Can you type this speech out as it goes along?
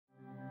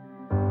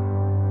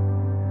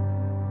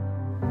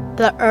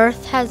The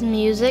earth has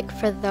music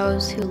for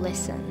those who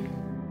listen.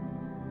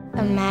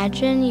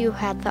 Imagine you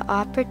had the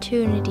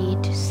opportunity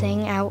to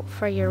sing out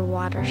for your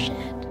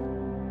watershed.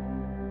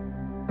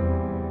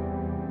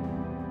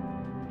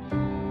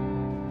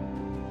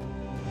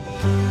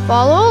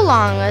 Follow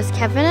along as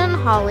Kevin and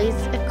Holly's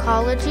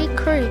ecology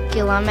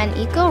curriculum and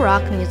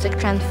eco-rock music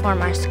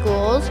transform our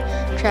schools,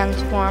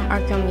 transform our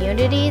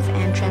communities,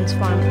 and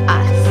transform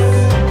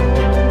us.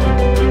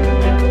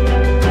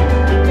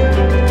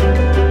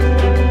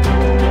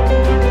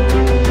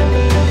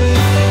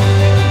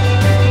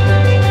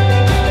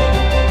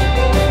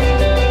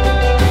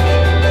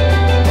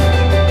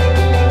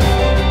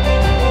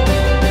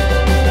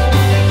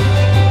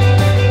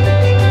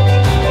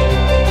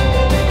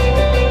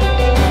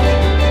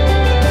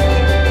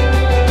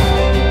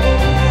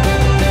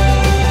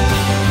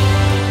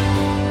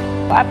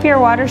 Up Your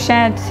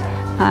Watershed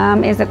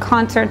is a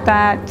concert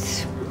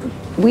that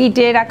we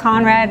did at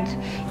Conrad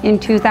in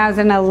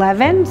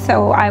 2011,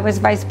 so I was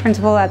vice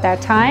principal at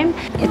that time.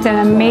 It's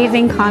an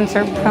amazing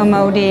concert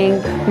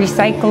promoting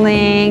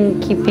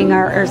recycling, keeping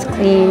our earth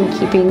clean,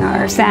 keeping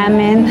our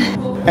salmon.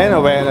 And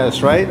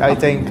awareness, right? I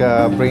think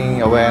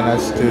bringing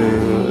awareness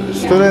to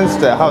students,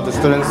 how the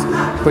students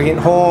bring it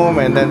home,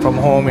 and then from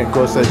home it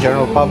goes to the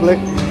general public.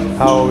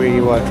 How we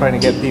were trying to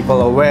get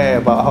people aware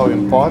about how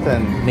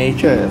important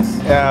nature is.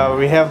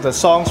 We have the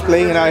songs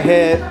playing in our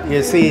head.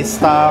 You see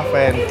staff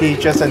and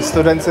teachers and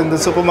students in the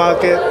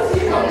supermarket.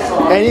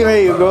 Anywhere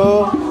you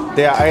go,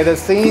 they are either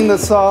singing the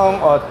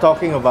song or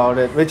talking about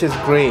it, which is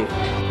great.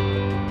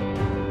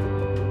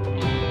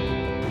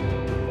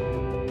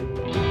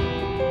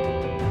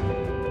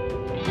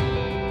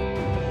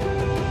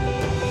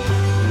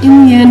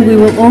 In the end, we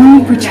will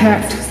only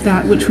protect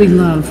that which we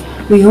love.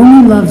 We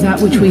only love that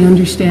which we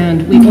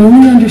understand. We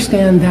only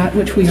understand that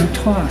which we are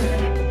taught.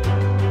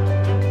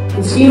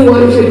 The SWFF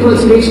Watershed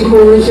Conservation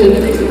Coalition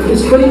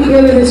is putting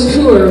together this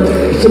tour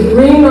to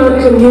bring our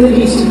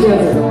communities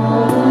together.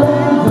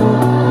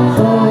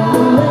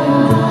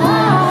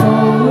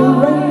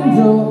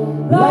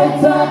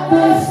 Lights up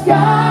the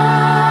sky.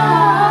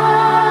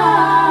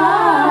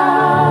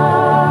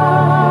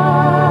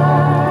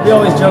 We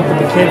always joke that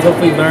the kids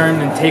hopefully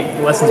learn and take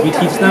the lessons we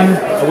teach them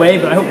away,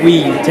 but I hope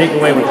we take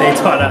away what they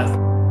taught us.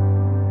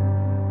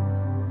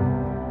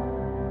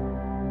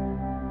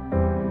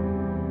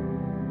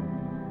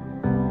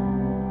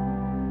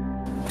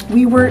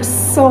 We were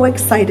so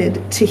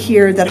excited to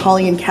hear that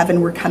Holly and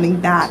Kevin were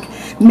coming back.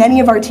 Many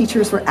of our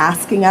teachers were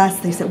asking us,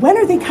 they said, when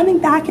are they coming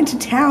back into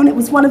town? It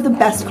was one of the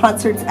best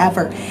concerts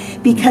ever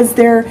because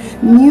their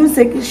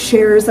music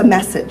shares a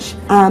message.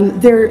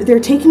 They're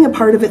taking a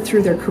part of it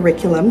through their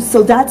curriculum,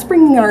 so that's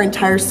bringing our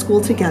entire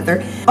school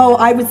together. Oh,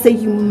 I would say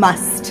you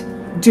must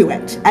do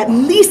it at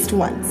least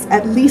once,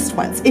 at least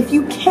once. If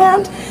you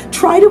can't,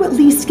 try to at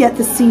least get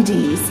the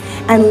CDs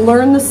and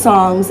learn the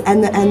songs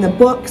and the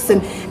books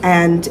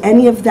and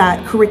any of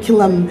that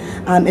curriculum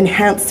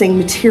enhancing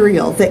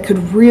material that could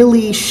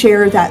really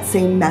share that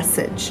same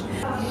message.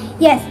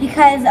 Yes,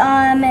 because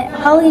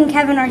Holly and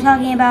Kevin are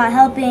talking about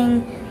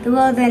helping the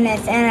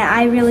wilderness, and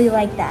I really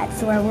like that,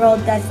 so our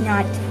world does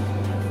not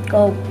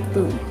go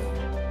boom.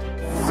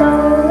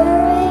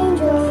 Solar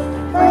angel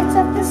lights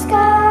up the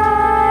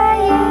sky,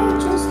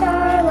 ancient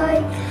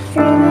starlight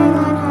streaming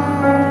on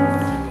high.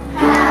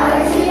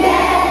 Power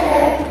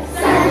together,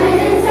 sun, wind,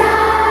 and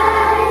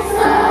tide.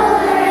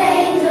 Solar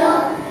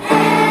angel,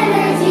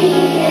 energy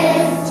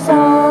is.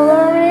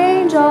 Solar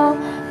angel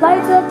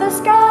lights up the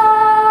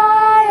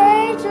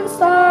sky, ancient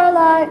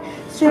starlight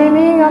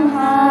streaming on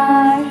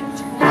high.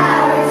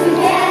 Power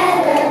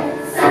together,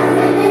 sun,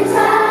 wind, and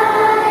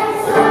tide.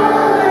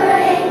 Solar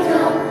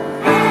angel,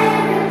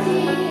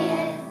 energy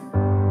is.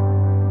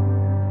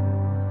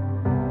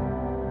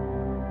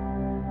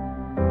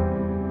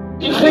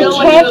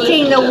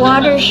 Protecting the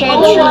watershed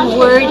through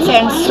words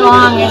and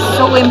song is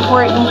so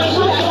important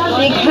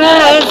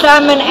because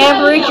I'm an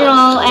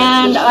Aboriginal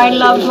and I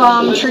love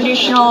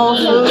traditional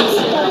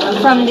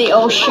foods from the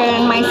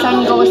ocean. My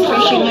son goes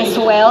fishing as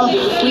well.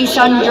 We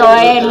sun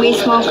dry and we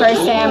smoke our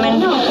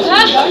salmon.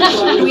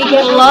 We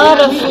get a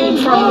lot of food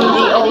from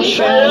the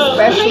ocean,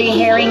 especially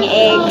herring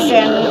eggs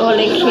and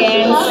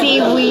ulican,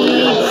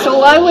 seaweed.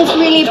 So I was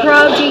really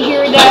proud to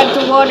hear that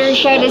the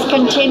watershed is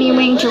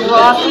continuing to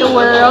rock the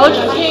world.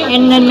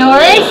 In the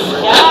north,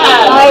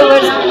 I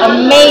was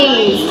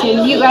amazed,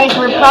 and you guys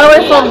were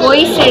powerful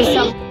voices.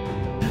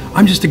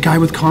 I'm just a guy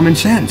with common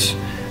sense.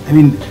 I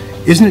mean,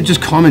 isn't it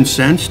just common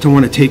sense to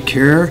want to take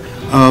care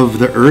of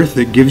the earth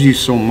that gives you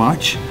so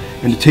much,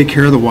 and to take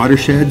care of the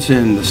watersheds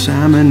and the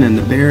salmon and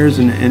the bears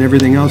and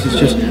everything else? It's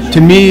just,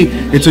 to me,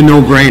 it's a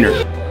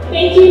no-brainer.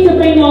 Thank you for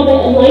bringing all the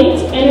light,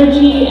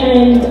 energy,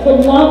 and the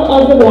love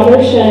of the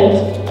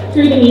watershed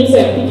through the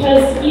music,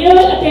 because, you know,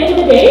 at the end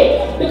of the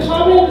day, the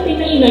common thing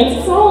that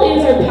unites us all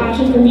is our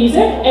passion for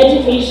music,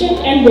 education,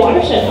 and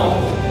watershed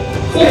health.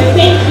 So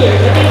thank you.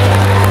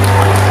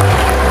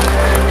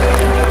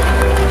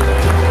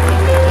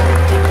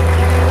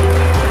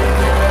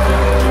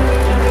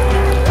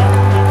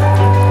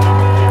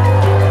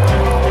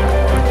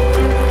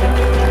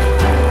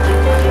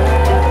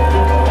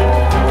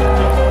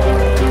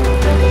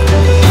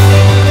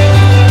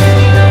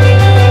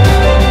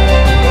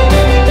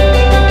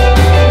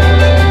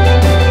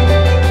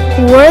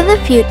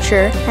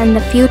 future, and the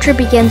future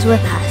begins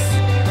with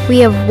us. We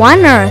have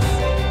one Earth,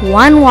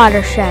 one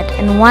watershed,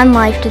 and one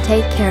life to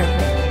take care of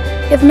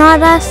it. If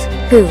not us,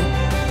 who?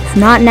 If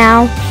not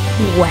now,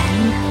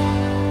 when?